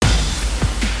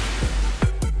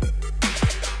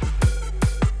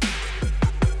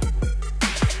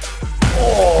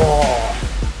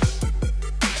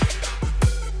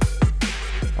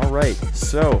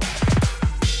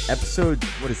Episode,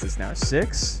 what is this now,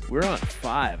 6? We're on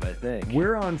 5, I think.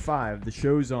 We're on 5. The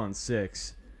show's on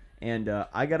 6. And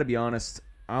I got to be honest,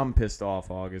 I'm pissed off,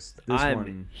 August.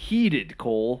 I'm heated,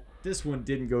 Cole. This one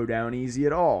didn't go down easy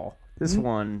at all. This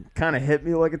one kind of hit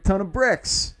me like a ton of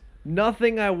bricks.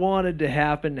 Nothing I wanted to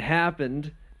happen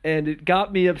happened, and it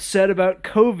got me upset about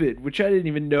COVID, which I didn't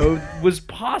even know was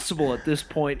possible at this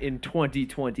point in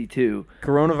 2022.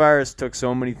 Coronavirus took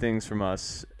so many things from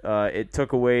us. It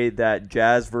took away that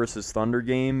Jazz versus Thunder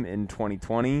game in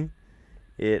 2020.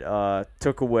 It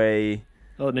took away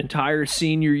an entire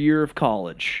senior year of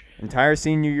college.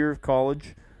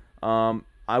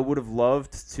 I would have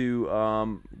loved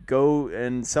to go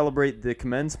and celebrate the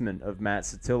commencement of Matt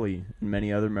Satilli and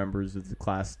many other members of the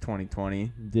class of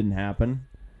 2020. Didn't happen.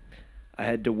 I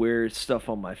had to wear stuff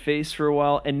on my face for a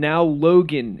while, and now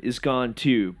Logan is gone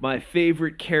too. My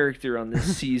favorite character on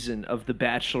this season of The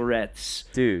Bachelorettes.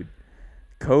 Dude,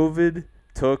 COVID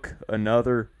took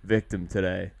another victim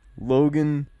today.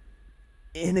 Logan,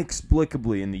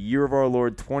 inexplicably, in the year of our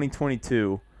Lord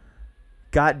 2022,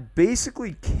 got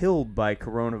basically killed by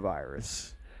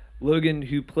coronavirus. Logan,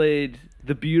 who played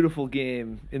the beautiful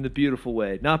game in the beautiful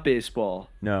way, not baseball.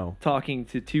 No. Talking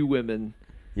to two women.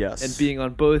 Yes. And being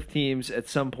on both teams at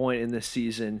some point in this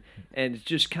season, and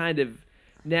just kind of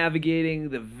navigating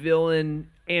the villain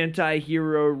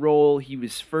anti-hero role. He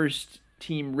was first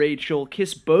team Rachel,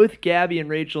 kissed both Gabby and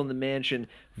Rachel in the mansion.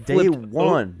 Day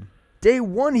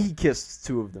one he kissed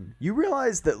two of them. You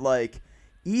realize that, like,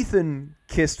 Ethan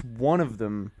kissed one of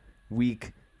them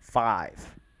week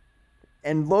 5.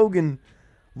 And Logan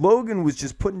was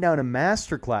just putting down a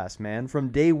masterclass, man, from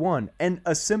day one. And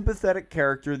a sympathetic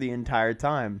character the entire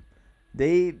time.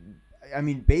 They,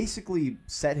 basically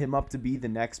set him up to be the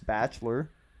next Bachelor.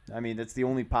 That's the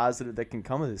only positive that can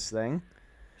come of this thing.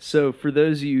 So for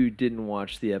those of you who didn't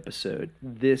watch the episode,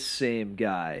 this same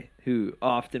guy who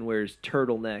often wears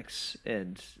turtlenecks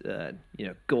and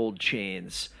gold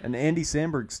chains. An Andy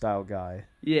Samberg style guy.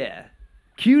 Yeah.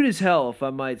 Cute as hell, if I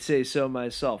might say so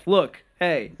myself. Look,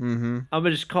 hey, I'm going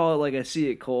to just call it like I see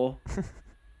it, Cole.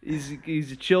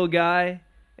 He's a chill guy,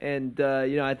 and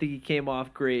I think he came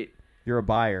off great. You're a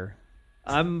buyer.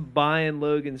 I'm buying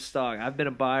Logan's stock. I've been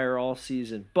a buyer all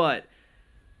season, but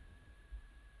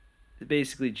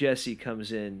basically Jesse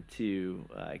comes into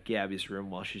Gabby's room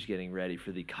while she's getting ready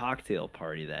for the cocktail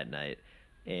party that night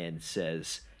and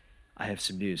says, I have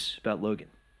some news about Logan.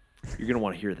 You're going to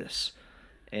want to hear this.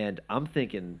 And I'm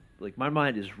thinking, like, my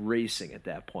mind is racing at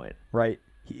that point. Right.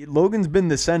 Logan's been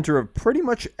the center of pretty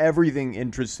much everything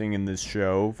interesting in this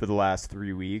show for the last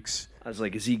 3 weeks. I was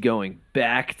like, is he going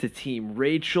back to Team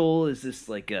Rachel? Is this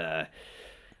like an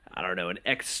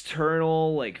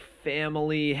external, like,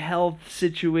 family health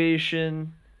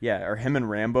situation? Yeah, are him and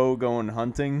Rambo going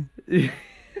hunting? Yeah,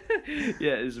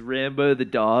 is Rambo the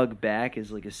dog back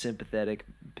as, like, a sympathetic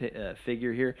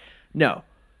figure here? No,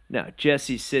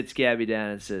 Jesse sits Gabby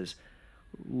down and says,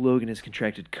 Logan has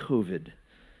contracted COVID.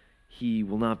 He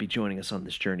will not be joining us on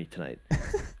this journey tonight.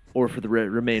 Or for the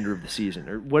remainder of the season,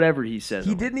 or whatever he says.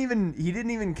 He didn't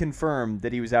even confirm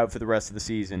that he was out for the rest of the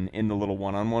season in the little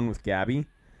one-on-one with Gabby.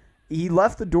 He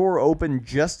left the door open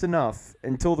just enough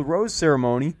until the rose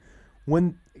ceremony,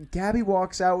 when Gabby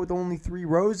walks out with only 3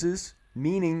 roses,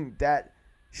 meaning that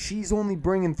she's only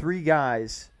bringing 3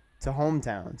 guys to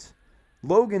hometowns.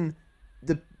 Logan,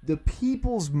 the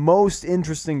people's most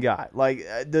interesting guy, like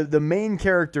the main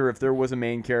character, if there was a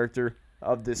main character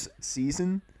of this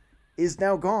season, is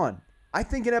now gone. I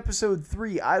think in episode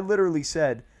 3, I literally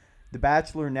said The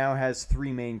Bachelor now has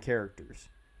 3 main characters.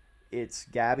 It's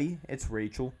Gabby, it's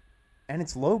Rachel, and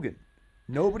it's Logan.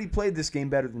 Nobody played this game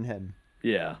better than him.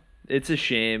 Yeah, it's a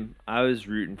shame. I was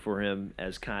rooting for him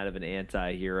as kind of an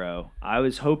anti-hero. I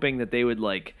was hoping that they would,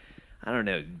 like, I don't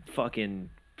know, fucking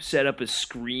set up a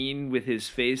screen with his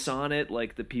face on it,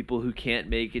 like the people who can't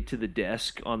make it to the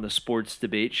desk on the sports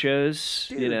debate shows.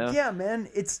 Dude, yeah, man,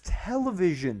 it's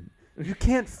television. You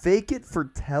can't fake it for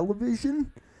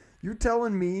television? You're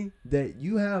telling me that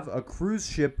you have a cruise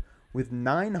ship with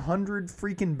 900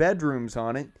 freaking bedrooms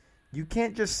on it. You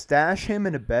can't just stash him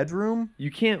in a bedroom? You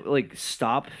can't, like,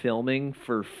 stop filming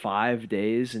for 5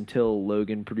 days until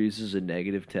Logan produces a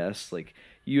negative test. Like,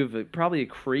 you have probably a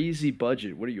crazy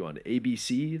budget. What are you on,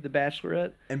 ABC, The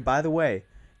Bachelorette? And by the way,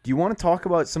 do you want to talk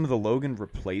about some of the Logan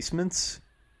replacements?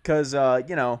 Because, I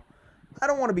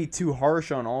don't want to be too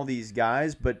harsh on all these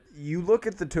guys, but you look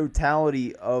at the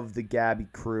totality of the Gabby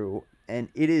crew, and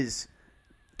it is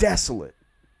desolate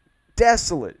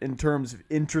in terms of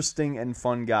interesting and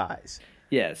fun guys.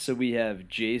 Yeah, so we have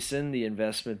Jason, the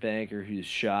investment banker, who's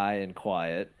shy and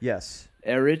quiet. Yes.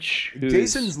 Erich,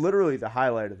 Jason's literally the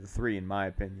highlight of the three, in my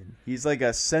opinion. He's like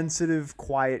a sensitive,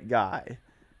 quiet guy.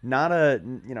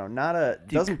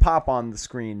 Doesn't pop on the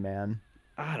screen, man.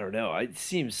 I don't know. It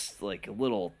seems like a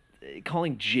little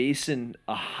calling Jason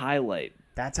a highlight.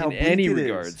 That's how in bleak any it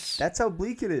regards. is. That's how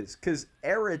bleak it is. Because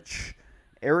Erich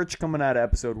coming out of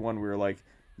episode 1, we were like,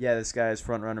 yeah, this guy is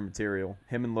front runner material.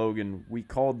 Him and Logan, we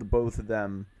called the both of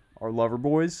them our lover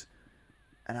boys.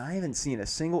 And I haven't seen a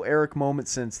single Eric moment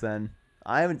since then.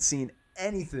 I haven't seen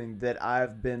anything that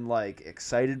I've been like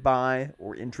excited by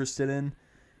or interested in.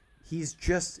 He's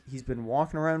been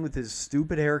walking around with his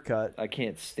stupid haircut. I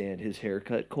can't stand his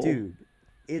haircut, Cole. Dude,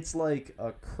 it's like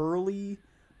a curly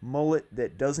mullet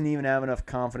that doesn't even have enough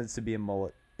confidence to be a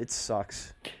mullet. It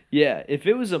sucks. Yeah, if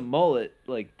it was a mullet,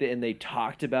 and they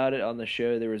talked about it on the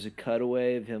show, there was a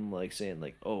cutaway of him like saying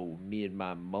like, "Oh, me and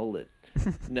my mullet."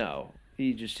 No,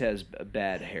 he just has a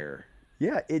bad hair.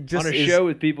 Yeah, it just on a show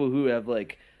with people who have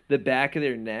like the back of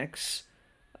their necks.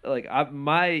 Like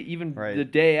the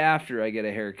day after I get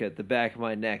a haircut, the back of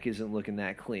my neck isn't looking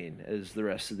that clean as the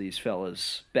rest of these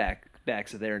fellas'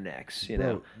 backs of their necks. You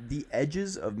know, the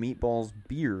edges of Meatball's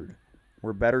beard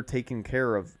were better taken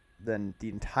care of than the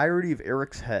entirety of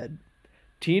Eric's head.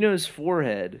 Tino's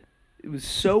forehead, it was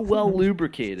so well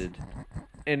lubricated,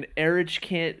 and Erich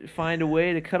can't find a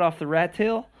way to cut off the rat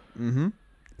tail. Mm-hmm.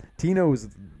 Tino is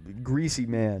a greasy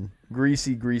man,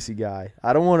 greasy guy.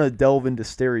 I don't want to delve into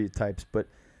stereotypes, but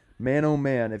man, oh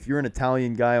man, if you're an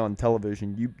Italian guy on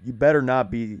television, you better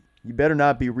not be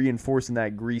reinforcing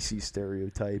that greasy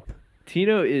stereotype.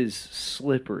 Tino is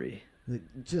slippery.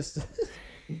 Just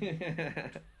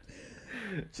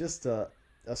a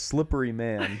slippery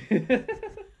man.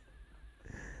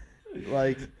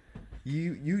 Like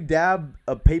you dab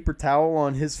a paper towel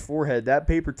on his forehead, that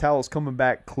paper towel's coming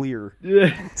back clear.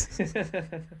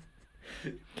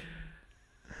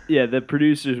 Yeah, the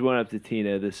producers went up to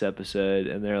Tino this episode,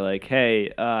 and they're like,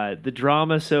 hey, the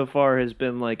drama so far has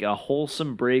been like a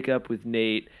wholesome breakup with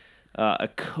Nate, a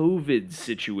COVID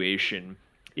situation.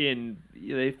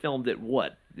 They filmed it,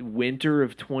 what, winter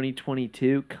of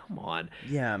 2022? Come on.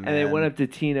 Yeah, man. And they went up to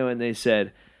Tino and they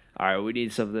said, all right, we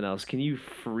need something else. Can you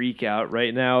freak out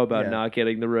right now about not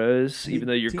getting the rose, even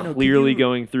though you're Tino, clearly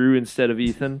going through instead of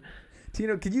Ethan?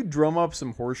 Tino, could you drum up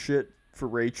some horse shit for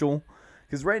Rachel?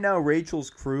 Because right now, Rachel's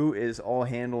crew is all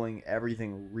handling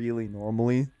everything really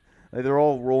normally. Like, they're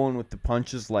all rolling with the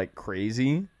punches like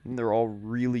crazy, and they're all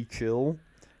really chill.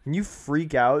 Can you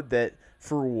freak out that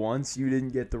for once you didn't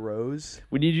get the rose?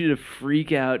 We need you to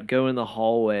freak out, go in the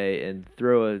hallway, and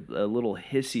throw a little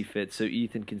hissy fit so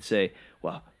Ethan can say,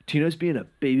 wow, Tino's being a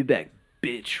baby back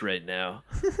bitch right now.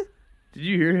 Did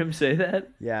you hear him say that?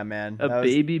 Yeah, man.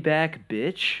 Baby back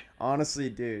bitch? Honestly,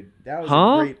 dude, that was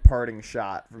a great parting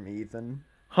shot from Ethan.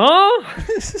 Huh?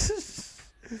 Is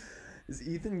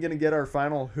Ethan going to get our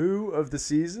final who of the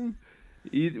season?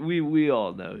 We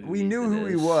all know who we knew who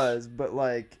he was, but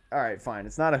like, all right, fine.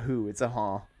 It's not a who, it's a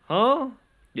huh. Huh?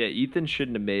 Yeah, Ethan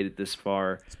shouldn't have made it this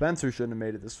far. Spencer shouldn't have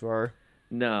made it this far.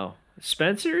 No.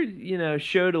 Spencer,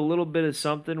 showed a little bit of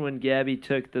something when Gabby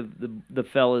took the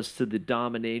fellas to the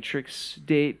dominatrix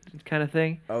date kind of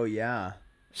thing. Oh, yeah.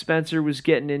 Spencer was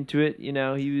getting into it.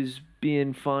 He was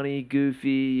being funny,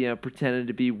 goofy, pretending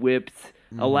to be whipped,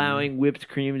 allowing whipped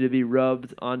cream to be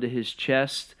rubbed onto his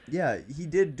chest. Yeah, he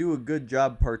did do a good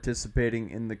job participating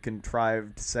in the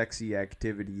contrived sexy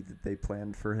activity that they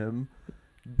planned for him.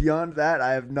 Beyond that,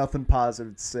 I have nothing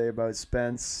positive to say about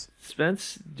Spence.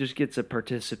 Spence just gets a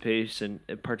participation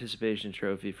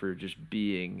trophy for just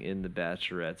being in the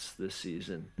Bachelorettes this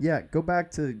season. Yeah, go back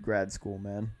to grad school,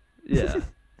 man. Yeah.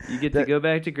 You get to go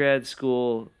back to grad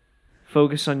school,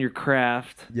 focus on your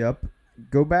craft. Yep.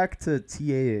 Go back to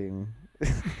TAing.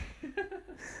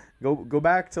 Go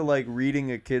back to like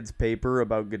reading a kid's paper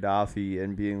about Gaddafi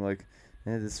and being like,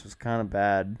 this was kind of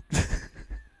bad.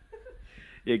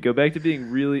 Yeah, go back to being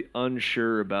really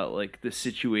unsure about like the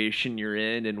situation you're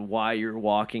in and why you're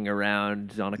walking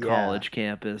around on a college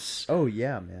campus. Oh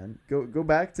yeah, man. Go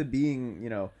back to being,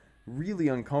 really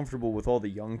uncomfortable with all the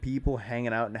young people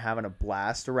hanging out and having a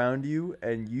blast around you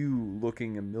and you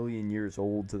looking a million years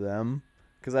old to them.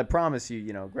 Because I promise you,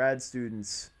 grad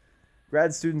students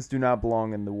do not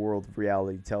belong in the world of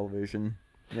reality television,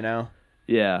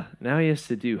 Yeah, now he has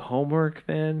to do homework,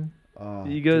 man. Oh,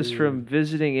 he goes from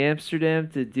visiting Amsterdam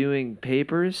to doing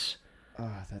papers.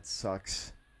 Oh, that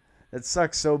sucks. That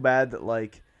sucks so bad that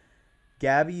like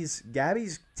Gabby's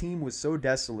team was so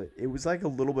desolate. It was like a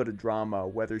little bit of drama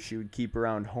whether she would keep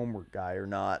around homework guy or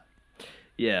not.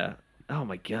 Yeah. Oh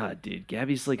my god, dude.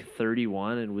 Gabby's like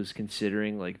 31 and was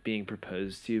considering like being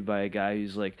proposed to by a guy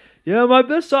who's like, yeah, my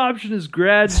best option is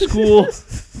grad school.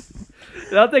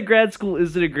 Not that grad school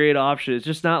isn't a great option. It's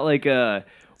just not like wow,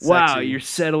 Sexy. you're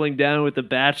settling down with the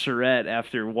Bachelorette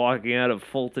after walking out of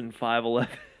Fulton 511.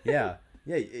 Yeah.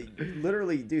 Yeah,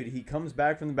 literally, dude, he comes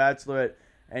back from the Bachelorette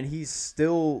and he's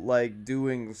still like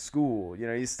doing school. You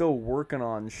know, he's still working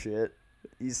on shit.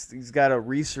 He's got a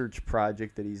research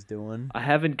project that he's doing. I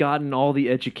haven't gotten all the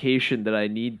education that I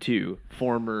need to,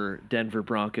 former Denver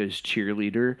Broncos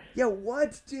cheerleader. Yeah,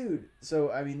 what, dude?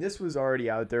 So, I mean, this was already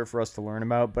out there for us to learn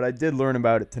about, but I did learn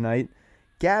about it tonight.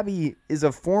 Gabby is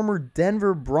a former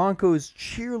Denver Broncos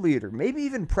cheerleader, maybe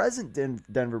even present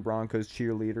Denver Broncos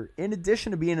cheerleader, in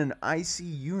addition to being an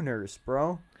ICU nurse,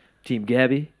 bro. Team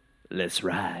Gabby, let's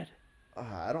ride.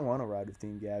 I don't want to ride with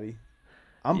Team Gabby.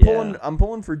 Yeah. I'm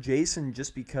pulling for Jason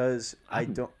just because I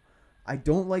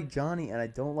don't like Johnny and I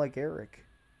don't like Eric.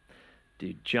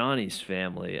 Dude, Johnny's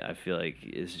family, I feel like,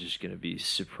 is just going to be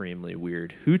supremely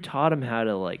weird. Who taught him how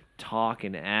to, like, talk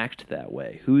and act that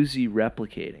way? Who's he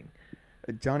replicating?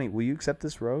 Johnny, will you accept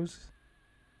this rose?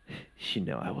 You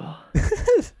know I will.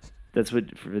 That's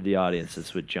what, for the audience,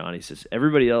 that's what Johnny says.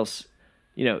 Everybody else,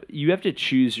 you know, you have to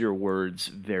choose your words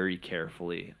very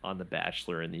carefully on The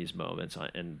Bachelor in these moments,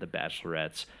 and The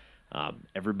Bachelorettes.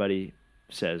 Everybody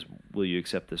says, will you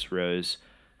accept this rose?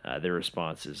 Their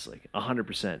response is like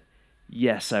 100%.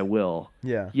 Yes, I will.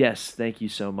 Yeah. Yes, thank you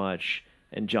so much.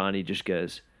 And Johnny just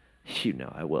goes, you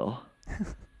know I will.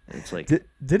 And it's like,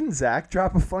 didn't Zach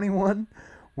drop a funny one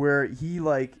where he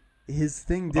like his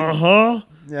thing didn't?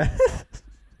 Yeah.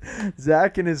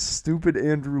 Zach in his stupid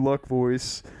Andrew Luck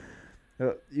voice.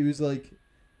 He was like,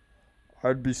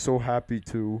 I'd be so happy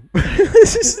to.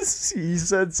 He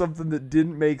said something that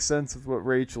didn't make sense with what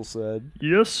Rachel said.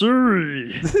 Yes, sir.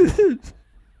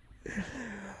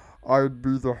 I'd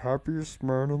be the happiest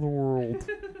man in the world.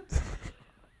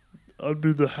 I'd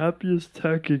be the happiest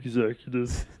tech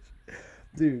executive.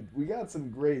 Dude, we got some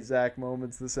great Zach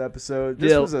moments this episode.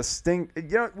 This was a stink. You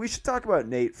know, we should talk about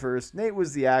Nate first. Nate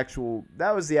was the actual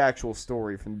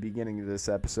story from the beginning of this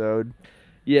episode.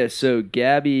 Yeah, so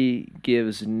Gabby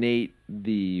gives Nate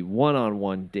the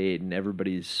one-on-one date, and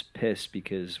everybody's pissed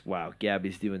because, wow,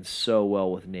 Gabby's doing so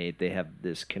well with Nate. They have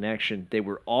this connection. They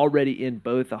were already in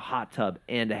both a hot tub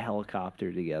and a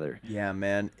helicopter together. Yeah,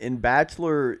 man. In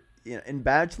Bachelor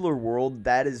world,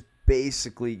 that is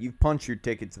basically you punch your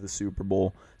ticket to the Super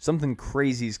Bowl. Something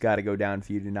crazy's got to go down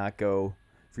for you to not go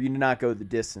the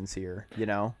distance here, you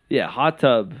know? Yeah, hot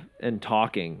tub and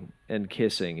talking and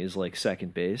kissing is like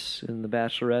second base in the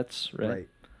Bachelorettes, right?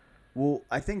 Well,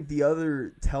 I think the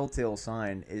other telltale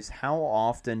sign is how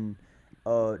often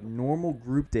a normal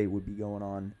group date would be going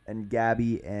on and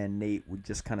Gabby and Nate would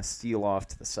just kind of steal off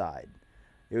to the side.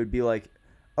 It would be like,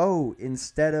 oh,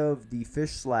 instead of the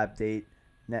fish slap date,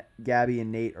 Gabby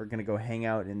and Nate are going to go hang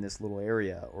out in this little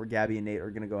area, or Gabby and Nate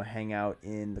are going to go hang out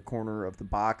in the corner of the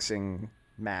boxing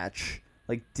match.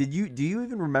 Like, do you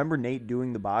even remember Nate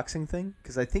doing the boxing thing?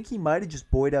 Because I think he might have just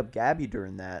buoyed up Gabby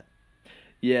during that.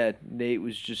 Yeah,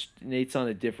 Nate's on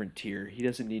a different tier. He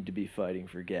doesn't need to be fighting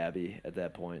for Gabby at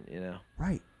that point, you know?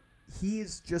 Right.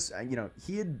 He's just,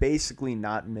 he had basically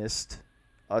not missed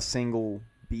a single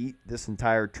beat this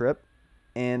entire trip.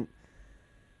 And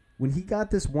when he got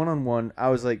this one-on-one, I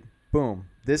was like, boom,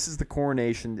 this is the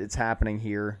coronation. It's happening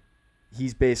here.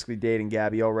 He's basically dating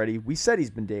Gabby already. We said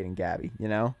he's been dating Gabby, you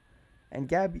know? And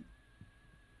Gabby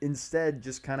instead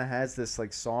just kind of has this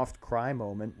like soft cry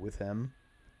moment with him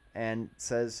and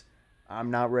says,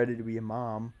 I'm not ready to be a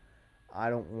mom. I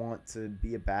don't want to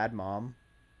be a bad mom.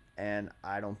 And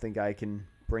I don't think I can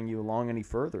bring you along any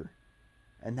further.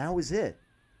 And that was it.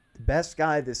 The best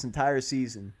guy this entire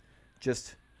season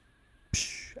just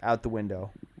out the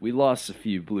window. We lost a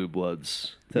few blue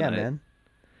bloods tonight. Yeah, man.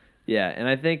 Yeah, and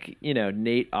I think,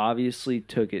 Nate obviously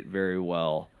took it very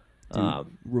well. Dude,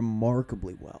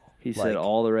 remarkably well. He said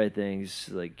all the right things.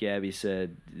 Like Gabby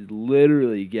said,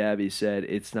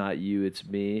 it's not you, it's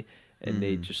me. And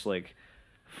Nate just like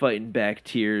fighting back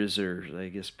tears, or I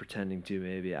guess pretending to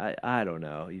maybe. I don't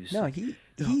know.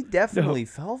 He definitely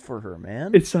fell for her,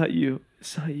 man. It's not you.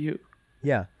 It's not you.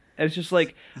 Yeah. And it's just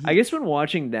like, I guess when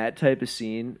watching that type of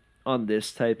scene on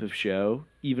this type of show,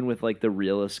 even with like the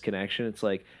realist connection, it's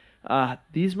like,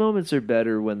 these moments are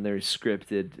better when they're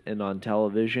scripted and on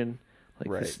television. Like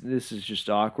right. This is just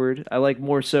awkward. I like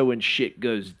more so when shit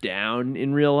goes down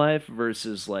in real life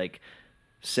versus like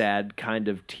sad kind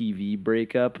of TV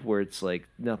breakup where it's like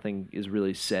nothing is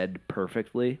really said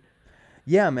perfectly.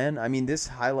 Yeah, man. I mean, this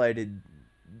highlighted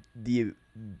the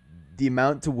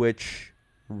amount to which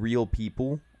real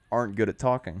people aren't good at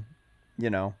talking.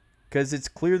 because it's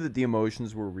clear that the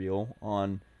emotions were real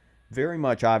on very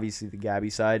much obviously the Gabby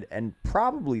side and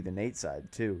probably the Nate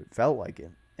side too. It felt like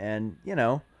it. And,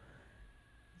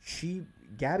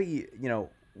 Gabby,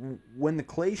 when the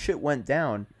Clay shit went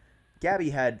down,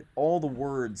 Gabby had all the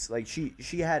words, like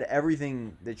she had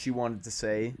everything that she wanted to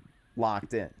say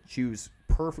locked in. She was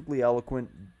perfectly eloquent,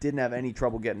 didn't have any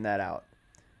trouble getting that out.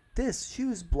 She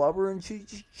was blubbering,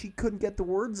 she couldn't get the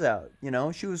words out,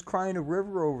 She was crying a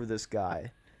river over this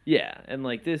guy. Yeah, and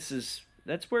like that's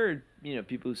where,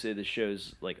 people who say the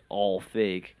show's like all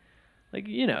fake, like,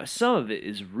 some of it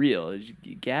is real.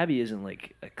 Gabby isn't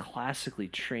like a classically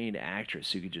trained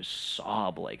actress who could just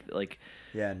sob like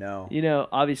Yeah, no.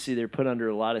 Obviously they're put under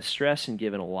a lot of stress and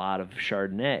given a lot of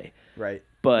Chardonnay. Right.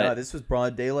 But no, this was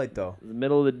broad daylight though. The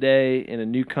middle of the day in a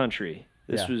new country.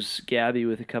 This Yeah. was Gabby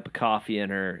with a cup of coffee in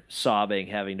her, sobbing,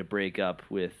 having to break up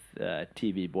with a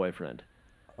TV boyfriend.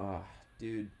 Oh,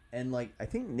 dude. And like I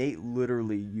think Nate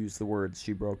literally used the words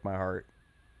 "she broke my heart."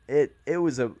 It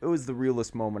was the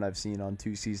realest moment I've seen on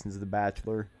 2 seasons of The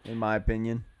Bachelor, in my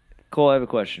opinion. Cole, I have a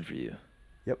question for you.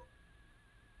 Yep.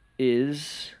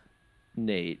 Is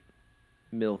Nate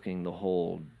milking the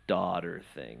whole daughter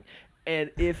thing?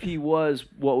 And if he was,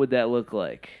 what would that look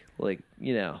like? Like,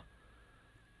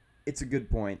 It's a good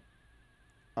point.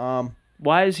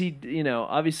 Why is he,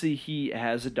 obviously he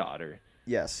has a daughter.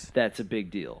 Yes. That's a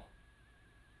big deal.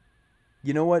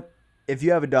 You know what? If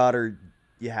you have a daughter,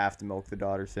 you have to milk the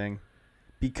daughter thing.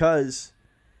 Because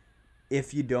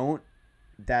if you don't,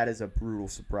 that is a brutal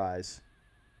surprise.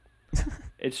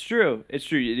 It's true. It's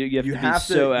true. You have to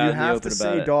be so out in the open about it. You have to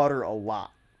say daughter a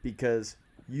lot because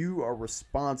you are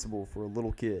responsible for a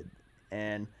little kid.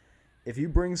 And if you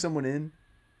bring someone in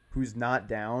who's not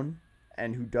down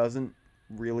and who doesn't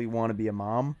really want to be a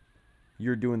mom,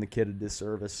 you're doing the kid a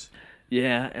disservice.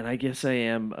 Yeah, and I guess I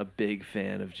am a big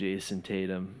fan of Jason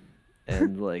Tatum.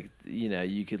 And,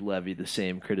 you could levy the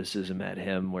same criticism at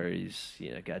him where he's,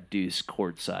 got Deuce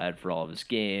courtside for all of his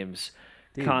games,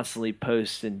 dude, constantly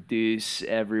posting Deuce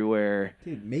everywhere.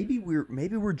 Dude, maybe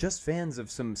we're just fans of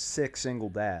some sick single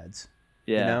dads.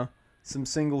 Yeah. Some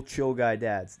single chill guy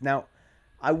dads. Now,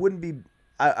 I wouldn't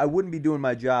be doing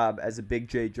my job as a big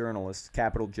J journalist,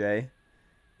 capital J,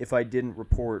 if I didn't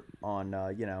report on,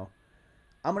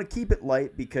 I'm going to keep it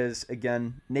light because,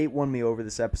 again, Nate won me over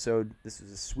this episode. This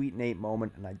was a sweet Nate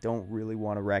moment, and I don't really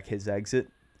want to wreck his exit.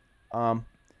 Some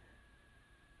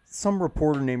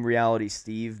reporter named Reality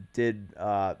Steve did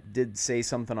say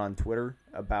something on Twitter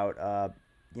about,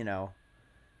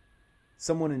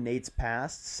 someone in Nate's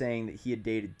past saying that he had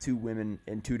dated 2 women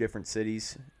in 2 different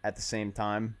cities at the same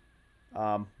time.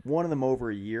 One of them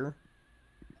over a year.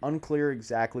 Unclear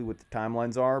exactly what the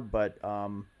timelines are, but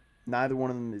neither one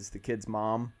of them is the kid's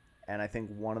mom, and I think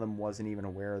one of them wasn't even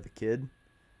aware of the kid.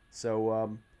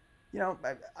 So,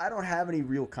 I don't have any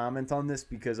real comment on this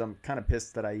because I'm kind of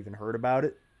pissed that I even heard about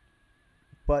it.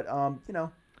 But,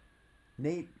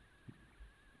 Nate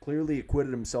clearly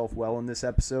acquitted himself well in this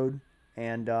episode,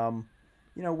 and,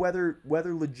 whether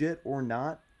legit or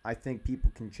not, I think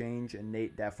people can change, and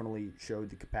Nate definitely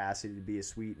showed the capacity to be a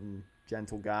sweet and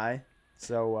gentle guy.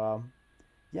 So,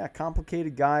 yeah,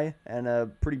 complicated guy and a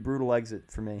pretty brutal exit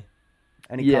for me.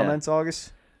 Any comments,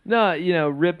 August? No,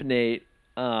 rip Nate.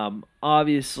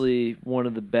 Obviously one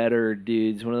of the better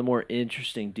dudes, one of the more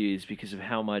interesting dudes because of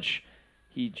how much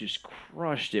he just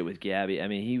crushed it with Gabby. I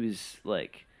mean, he was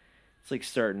like, it's like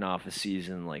starting off a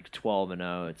season like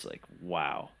 12-0. It's like,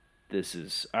 wow, this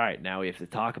is all right. Now we have to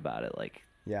talk about it. Like,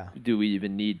 yeah, do we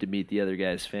even need to meet the other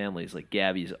guys' families? Like,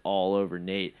 Gabby's all over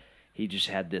Nate. He just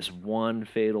had this one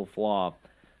fatal flaw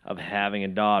of having a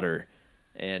daughter.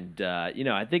 And,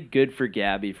 I think good for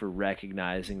Gabby for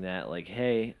recognizing that, like,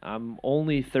 hey, I'm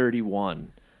only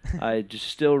 31. I just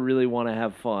still really want to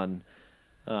have fun.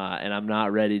 And I'm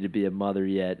not ready to be a mother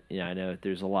yet. I know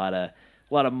there's a lot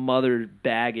of mother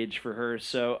baggage for her.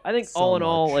 So I think all in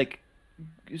all, like,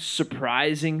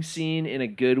 surprising scene in a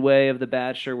good way of The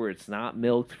Bachelor where it's not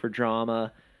milked for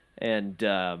drama. And,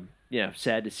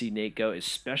 sad to see Nate go,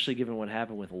 especially given what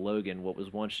happened with Logan. What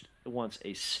was once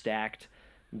a stacked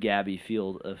Gabby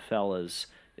field of fellas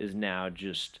is now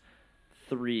just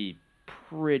 3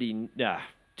 pretty,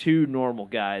 2 normal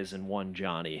guys and 1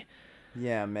 Johnny.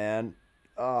 Yeah, man.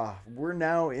 We're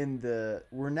now in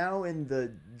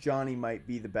the Johnny might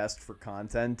be the best for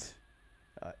content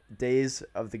days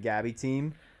of the Gabby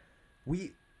team.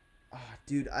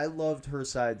 Dude, I loved her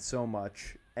side so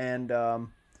much, and her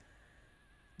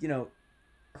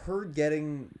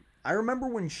getting. I remember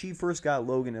when she first got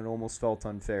Logan, it almost felt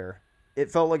unfair. It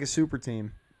felt like a super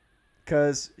team,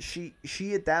 because she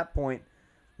at that point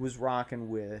was rocking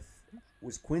with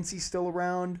Was Quincy still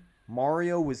around?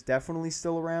 Mario was definitely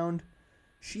still around.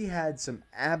 She had some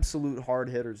absolute hard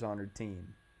hitters on her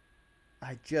team.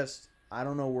 I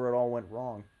don't know where it all went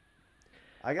wrong.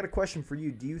 I got a question for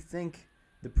you. Do you think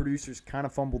the producers kind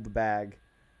of fumbled the bag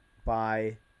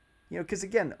by, because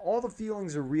again, all the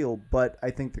feelings are real, but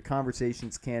I think the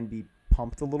conversations can be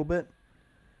pumped a little bit.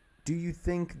 Do you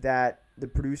think that the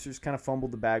producers kind of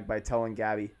fumbled the bag by telling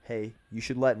Gabby, hey, you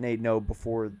should let Nate know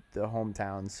before the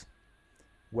hometowns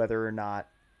whether or not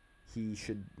he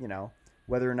should,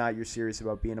 whether or not you're serious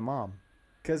about being a mom?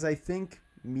 Because I think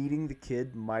meeting the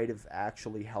kid might have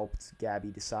actually helped Gabby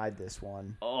decide this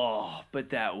one. Oh, but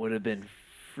that would have been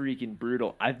freaking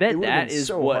brutal. I bet that is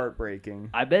so what heartbreaking.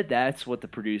 I bet that's what the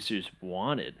producers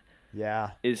wanted.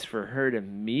 Yeah. Is for her to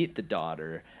meet the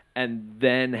daughter and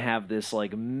then have this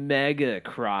like mega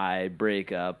cry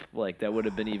breakup. Like that would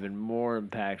have been even more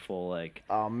impactful. Like,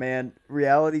 oh man,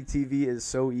 reality TV is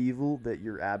so evil that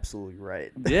you're absolutely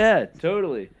right. Yeah,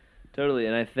 totally.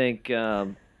 And I think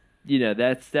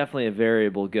that's definitely a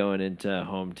variable going into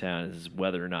hometown is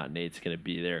whether or not Nate's going to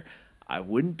be there. I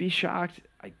wouldn't be shocked.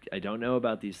 I don't know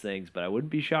about these things, but I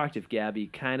wouldn't be shocked if Gabby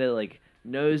kind of like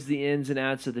knows the ins and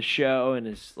outs of the show and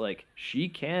is like, she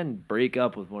can break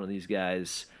up with one of these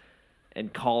guys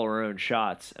and call her own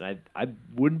shots. And I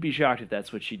wouldn't be shocked if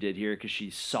that's what she did here because she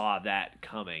saw that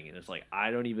coming. And it's like,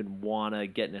 I don't even want to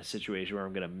get in a situation where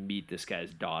I'm going to meet this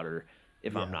guy's daughter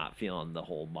if I'm not feeling the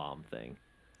whole mom thing.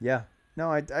 Yeah.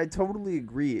 No, I totally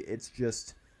agree. It's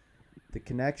just the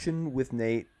connection with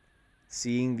Nate,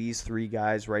 seeing these three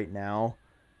guys right now,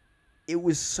 it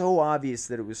was so obvious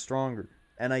that it was stronger.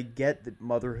 And I get that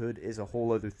motherhood is a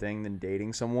whole other thing than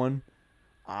dating someone,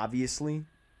 obviously.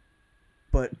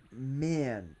 But,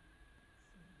 man,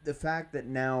 the fact that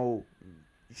now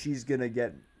she's going to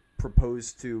get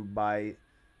proposed to by,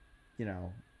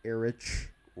 Erich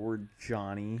or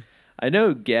Johnny. I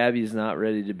know Gabby's not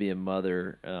ready to be a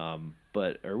mother,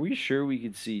 but are we sure we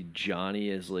could see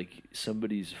Johnny as, like,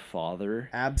 somebody's father?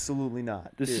 Absolutely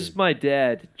not. This is my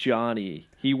dad, Johnny.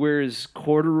 He wears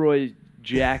corduroy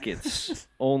jackets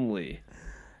only.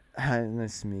 Hi,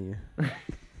 nice to meet you.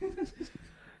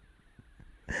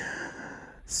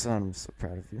 Son, I'm so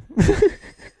proud of you.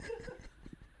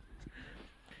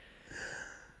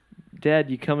 Dad,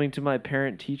 you coming to my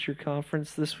parent-teacher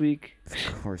conference this week?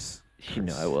 Of course. You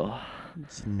know I will.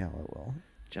 You know I will.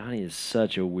 Johnny is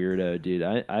such a weirdo, dude.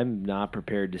 I'm not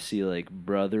prepared to see, like,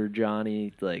 brother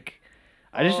Johnny. Like,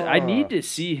 I need to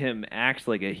see him act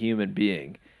like a human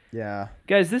being. Yeah.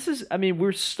 Guys,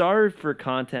 we're starved for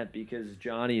content because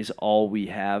Johnny's all we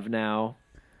have now.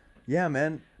 Yeah,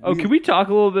 man. Can we talk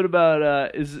a little bit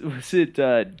about, was it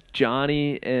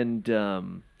Johnny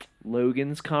and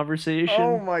Logan's conversation?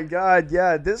 Oh, my God.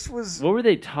 Yeah, this was... What were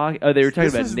they talking... Oh, they were talking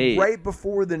about Nate. This was right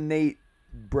before the Nate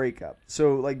breakup.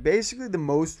 So, like, basically the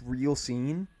most real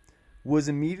scene was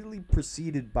immediately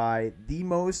preceded by the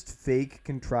most fake,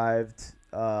 contrived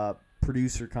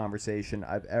producer conversation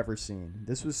I've ever seen.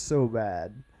 This was so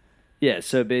bad. Yeah,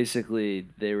 so basically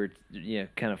they were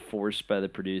kind of forced by the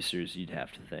producers, you'd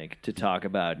have to think, to talk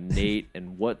about Nate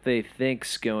and what they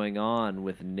think's going on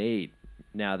with Nate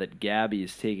now that Gabby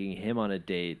is taking him on a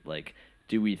date. Like,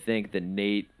 do we think that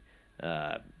Nate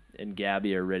and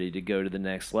Gabby are ready to go to the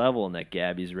next level and that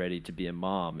Gabby's ready to be a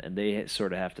mom? And they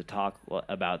sort of have to talk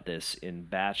about this in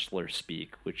bachelor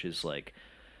speak, which is like,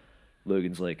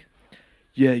 Logan's like,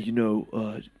 yeah,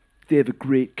 they have a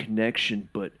great connection,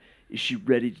 but is she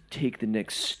ready to take the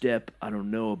next step? I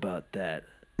don't know about that.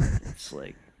 It's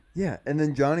like... Yeah, and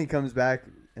then Johnny comes back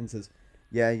and says,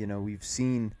 yeah, we've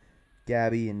seen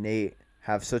Gabby and Nate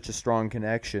have such a strong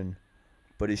connection,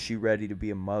 but is she ready to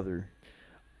be a mother?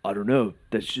 I don't know.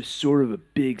 That's just sort of a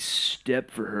big step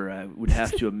for her, I would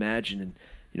have to imagine. And,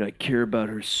 I care about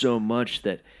her so much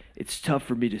that it's tough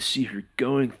for me to see her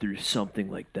going through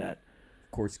something like that.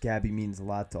 Of course, Gabby means a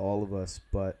lot to all of us,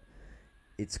 but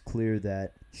it's clear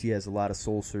that she has a lot of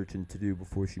soul searching to do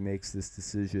before she makes this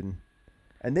decision.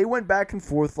 And they went back and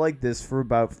forth like this for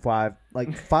about five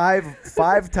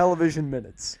television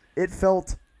minutes. It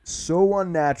felt so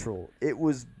unnatural. It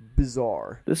was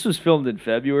bizarre. This was filmed in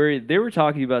February. They were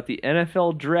talking about the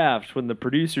NFL draft when the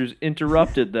producers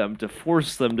interrupted them to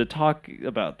force them to talk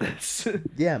about this.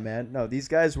 Yeah, man. No, these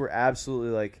guys were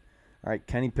absolutely like, all right,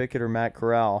 Kenny Pickett or Matt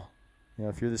Corral.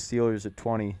 If you're the Steelers at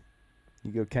 20,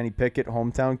 you go Kenny Pickett,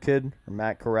 hometown kid, or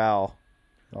Matt Corral,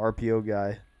 the RPO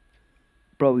guy.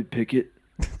 Probably Pickett.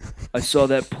 I saw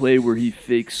that play where he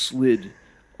fake slid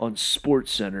on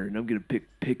Sports Center, and I'm going to pick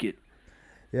Pickett.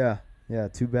 Yeah,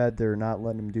 too bad they're not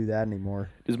letting him do that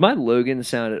anymore. Does my Logan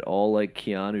sound at all like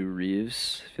Keanu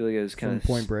Reeves? I feel like I was kind of...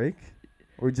 Point Break?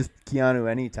 Or just Keanu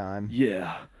anytime.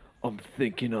 Yeah, I'm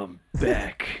thinking I'm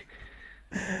back.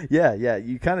 Yeah,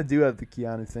 you kind of do have the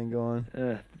Keanu thing going.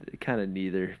 Kind of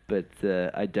neither, but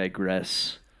I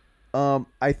digress.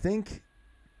 I think,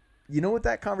 you know what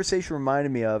that conversation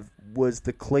reminded me of was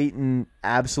the Clayton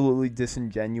absolutely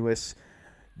disingenuous,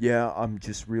 yeah, I'm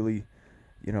just really,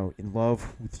 in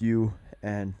love with you,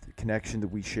 and the connection that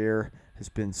we share has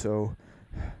been so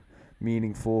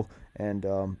meaningful, and,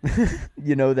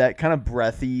 that kind of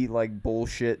breathy, like,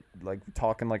 bullshit, like,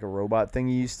 talking like a robot thing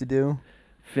you used to do.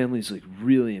 Family's like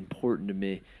really important to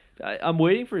me. I'm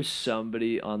waiting for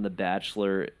somebody on The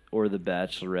Bachelor or The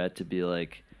Bachelorette to be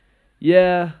like,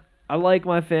 yeah, I like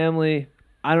my family.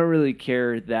 I don't really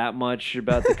care that much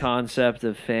about the concept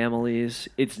of families.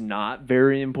 It's not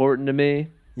very important to me.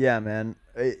 Yeah, man.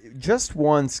 Just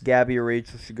once, Gabby or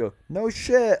Rachel should go, no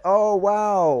shit. Oh,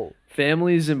 wow.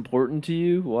 Family's important to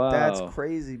you? Wow. That's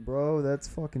crazy, bro. That's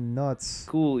fucking nuts.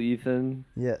 Cool, Ethan.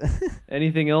 Yeah.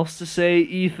 Anything else to say,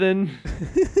 Ethan?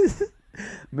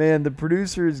 Man, the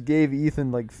producers gave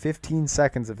Ethan like 15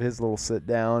 seconds of his little sit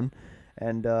down.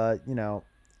 And,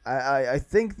 I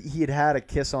think he had a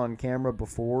kiss on camera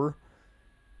before.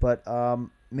 But,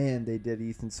 man, they did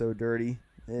Ethan so dirty.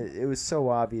 It was so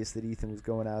obvious that Ethan was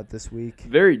going out this week.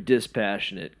 Very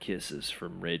dispassionate kisses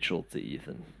from Rachel to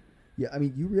Ethan. Yeah, I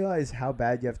mean, you realize how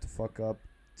bad you have to fuck up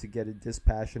to get a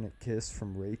dispassionate kiss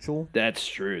from Rachel? That's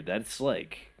true. That's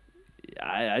like,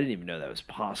 I didn't even know that was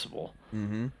possible.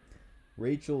 Mm-hmm.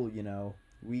 Rachel,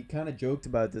 we kind of joked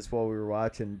about this while we were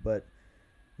watching, but,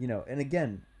 and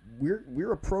again,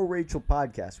 we're a pro Rachel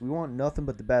podcast. We want nothing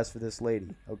but the best for this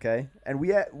lady, okay? And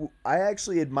I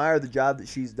actually admire the job that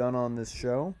she's done on this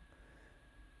show,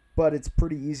 but it's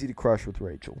pretty easy to crush with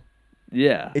Rachel.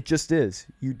 Yeah. It just is.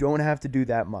 You don't have to do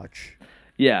that much.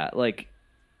 Yeah, like,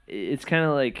 it's kind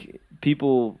of like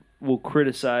people will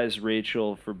criticize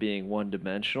Rachel for being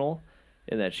one-dimensional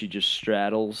and that she just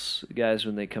straddles guys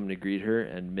when they come to greet her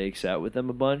and makes out with them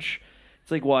a bunch.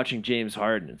 It's like watching James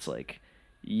Harden. It's like,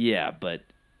 yeah, but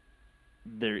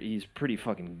he's pretty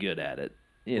fucking good at it,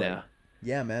 you know?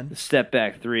 Yeah, man. The step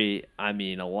back three, I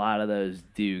mean, a lot of those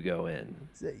do go in.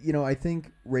 I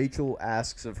think Rachel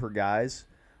asks of her guys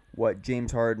what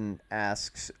James Harden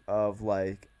asks of,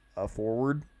 like, a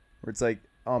forward, where it's like,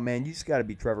 oh, man, you just got to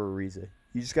be Trevor Ariza.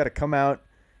 You just got to come out,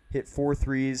 hit 4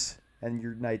 threes, and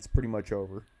your night's pretty much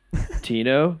over.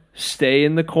 Tino, stay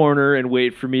in the corner and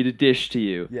wait for me to dish to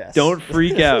you. Yes. Don't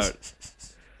freak out.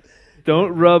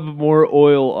 Don't rub more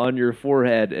oil on your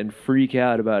forehead and freak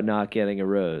out about not getting a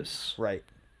rose. Right.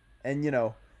 And,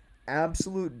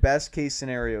 absolute best case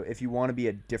scenario, if you want to be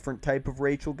a different type of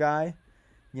Rachel guy,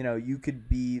 you could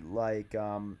be like,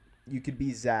 you could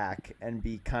be Zach and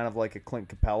be kind of like a Clint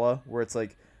Capella, where it's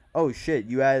like, oh shit,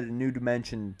 you added a new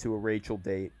dimension to a Rachel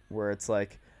date, where it's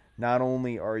like, not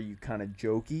only are you kind of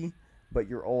jokey, but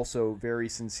you're also very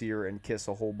sincere and kiss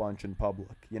a whole bunch in public,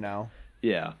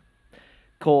 Yeah.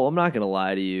 Cole, I'm not going to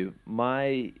lie to you.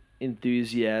 My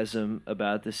enthusiasm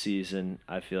about the season,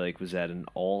 I feel like, was at an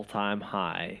all-time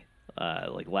high.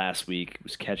 Like last week,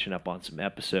 was catching up on some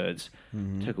episodes.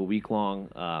 Mm-hmm. Took a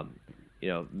week-long,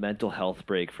 mental health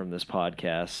break from this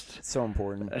podcast. It's so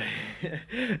important.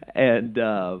 And,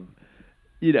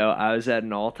 I was at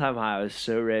an all-time high. I was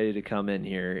so ready to come in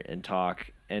here and talk.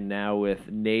 And now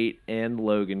with Nate and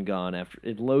Logan gone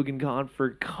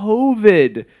for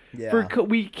COVID. Yeah.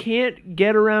 We can't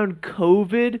get around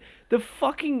COVID. The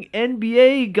fucking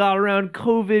NBA got around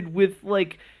COVID with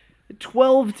like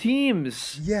 12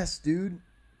 teams. Yes, dude.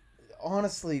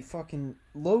 Honestly, fucking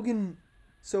Logan.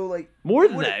 So like more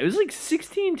than that. It was like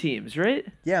 16 teams, right?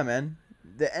 Yeah, man.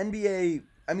 The NBA.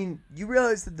 I mean, you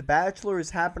realize that The Bachelor is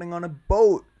happening on a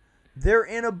boat. They're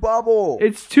in a bubble.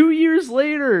 It's 2 years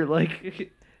later.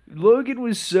 Like. Logan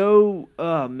was so,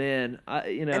 oh man,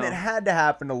 And it had to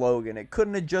happen to Logan. It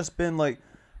couldn't have just been like,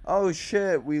 oh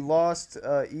shit, we lost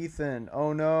Ethan.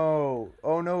 Oh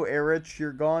no, Erich,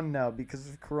 you're gone now because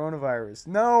of coronavirus.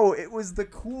 No, it was the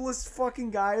coolest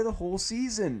fucking guy of the whole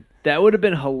season. That would have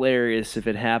been hilarious if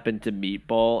it happened to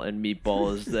Meatball, and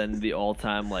Meatball is then the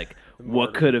all-time, like,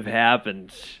 what could have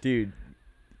happened? Dude.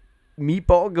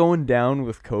 Meatball going down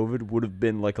with COVID would have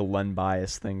been like a Len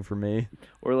Bias thing for me.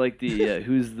 Or like the,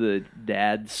 who's the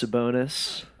dad,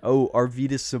 Sabonis? Oh,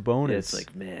 Arvydas Sabonis. Yeah, it's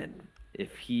like, man,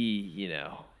 if he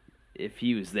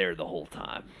was there the whole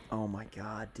time. Oh my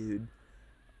God, dude.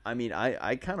 I mean,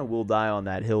 I kind of will die on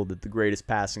that hill that the greatest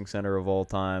passing center of all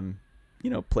time,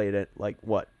 played at like,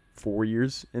 4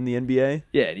 years in the NBA?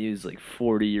 Yeah, and he was like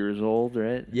 40 years old,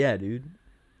 right? Yeah, dude.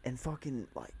 And fucking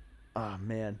like, oh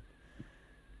man.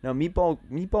 No,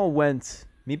 Meatball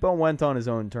went on his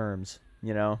own terms,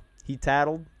 He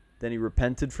tattled, then he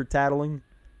repented for tattling,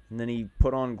 and then he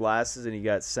put on glasses and he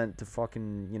got sent to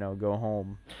fucking, go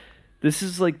home. This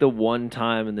is like the one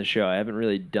time in the show, I haven't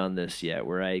really done this yet,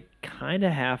 where I kind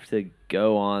of have to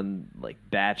go on like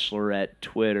Bachelorette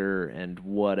Twitter and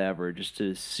whatever just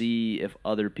to see if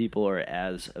other people are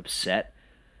as upset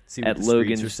at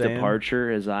Logan's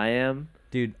departure as I am.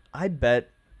 Dude, I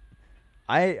bet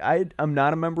I'm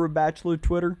not a member of Bachelor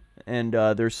Twitter, and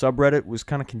their subreddit was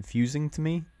kind of confusing to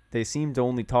me. They seemed to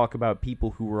only talk about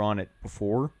people who were on it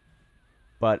before,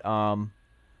 but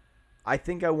I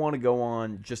think I want to go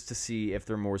on just to see if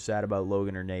they're more sad about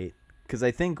Logan or Nate. Because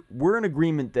I think we're in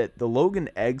agreement that the Logan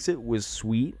exit was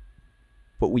sweet,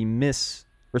 but we miss...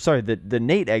 Or sorry, the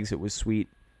Nate exit was sweet,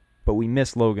 but we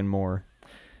miss Logan more.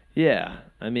 Yeah.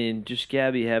 I mean, just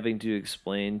Gabby having to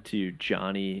explain to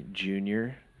Johnny Jr.,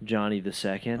 Johnny the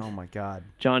Second. Oh, my God.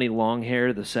 Johnny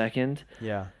Longhair the Second.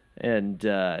 Yeah. And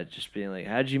just being like,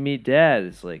 how'd you meet Dad?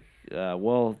 It's like...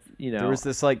 well, there was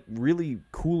this like really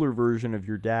cooler version of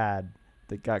your dad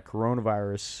that got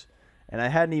coronavirus, and I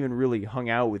hadn't even really hung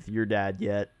out with your dad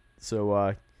yet,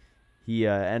 so he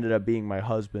ended up being my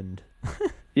husband.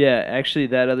 Yeah, actually,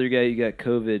 that other guy who got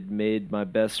COVID made my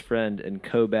best friend and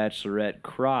co-bachelorette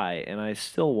cry, and I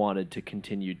still wanted to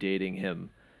continue dating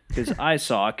him because I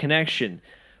saw a connection.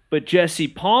 But Jesse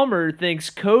Palmer thinks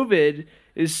COVID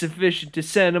is sufficient to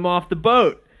send him off the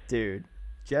boat. Dude,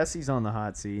 Jesse's on the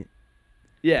hot seat.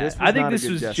 Yeah, I think this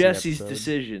was Jesse's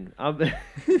decision.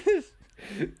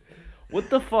 What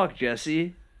the fuck,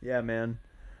 Jesse? Yeah, man.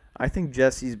 I think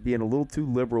Jesse's being a little too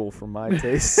liberal for my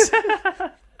taste.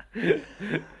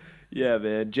 Yeah,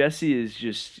 man. Jesse is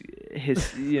just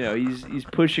he's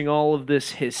pushing all of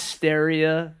this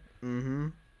hysteria. Mm-hmm.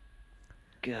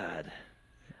 God.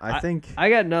 I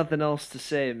got nothing else to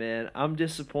say, man. I'm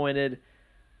disappointed.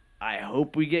 I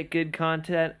hope we get good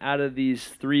content out of these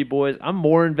three boys. I'm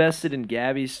more invested in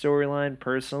Gabby's storyline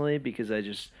personally because I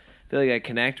just feel like I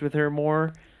connect with her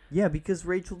more. Yeah, because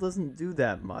Rachel doesn't do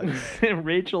that much.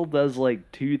 Rachel does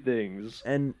like two things.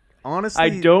 And honestly, I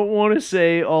don't want to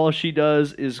say all she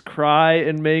does is cry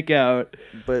and make out.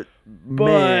 But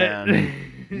man,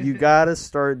 you got to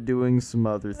start doing some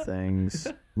other things.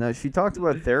 Now, she talked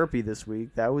about therapy this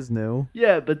week. That was new.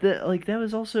 Yeah, but that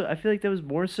was also, I feel like that was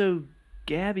more so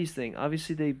Gabby's thing.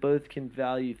 Obviously, they both can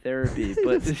value therapy,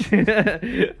 but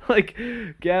like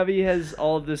Gabby has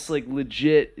all of this like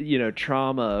legit,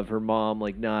 trauma of her mom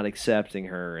like not accepting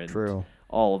her and True.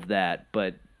 all of that.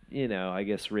 But I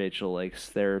guess Rachel likes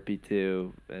therapy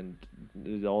too, and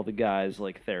all the guys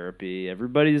like therapy.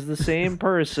 Everybody's the same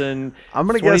person. I'm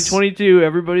gonna guess 2022.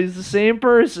 Everybody's the same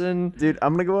person, dude.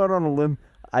 I'm gonna go out on a limb.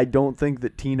 I don't think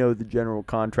that Tino, the general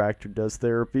contractor, does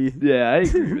therapy. Yeah, I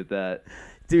agree with that.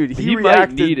 Dude, he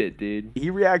might need it, dude. He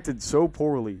reacted so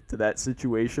poorly to that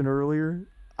situation earlier.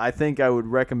 I think I would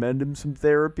recommend him some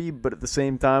therapy, but at the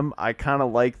same time, I kind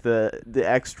of like the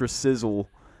extra sizzle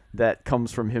that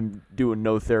comes from him doing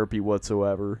no therapy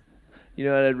whatsoever. You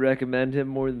know what I'd recommend him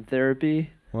more than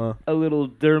therapy? What? A little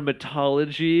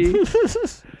dermatology.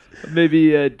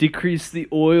 Maybe decrease the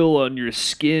oil on your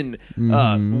skin.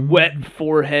 Wet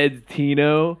forehead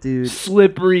Tino. Dude.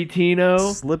 Slippery Tino.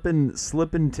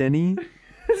 Slippin' tinny.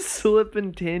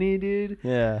 Slippin' tinny, dude.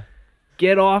 Yeah.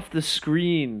 Get off the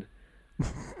screen.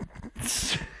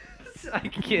 I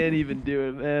can't even do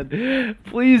it, man.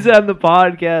 Please end the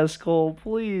podcast, Cole.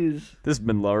 Please. This has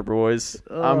been Lover Boys.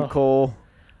 I'm Cole.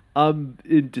 I'm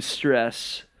in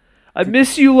distress. I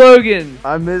miss you, Logan.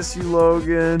 I miss you,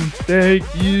 Logan. Thank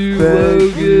you,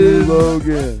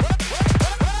 Logan.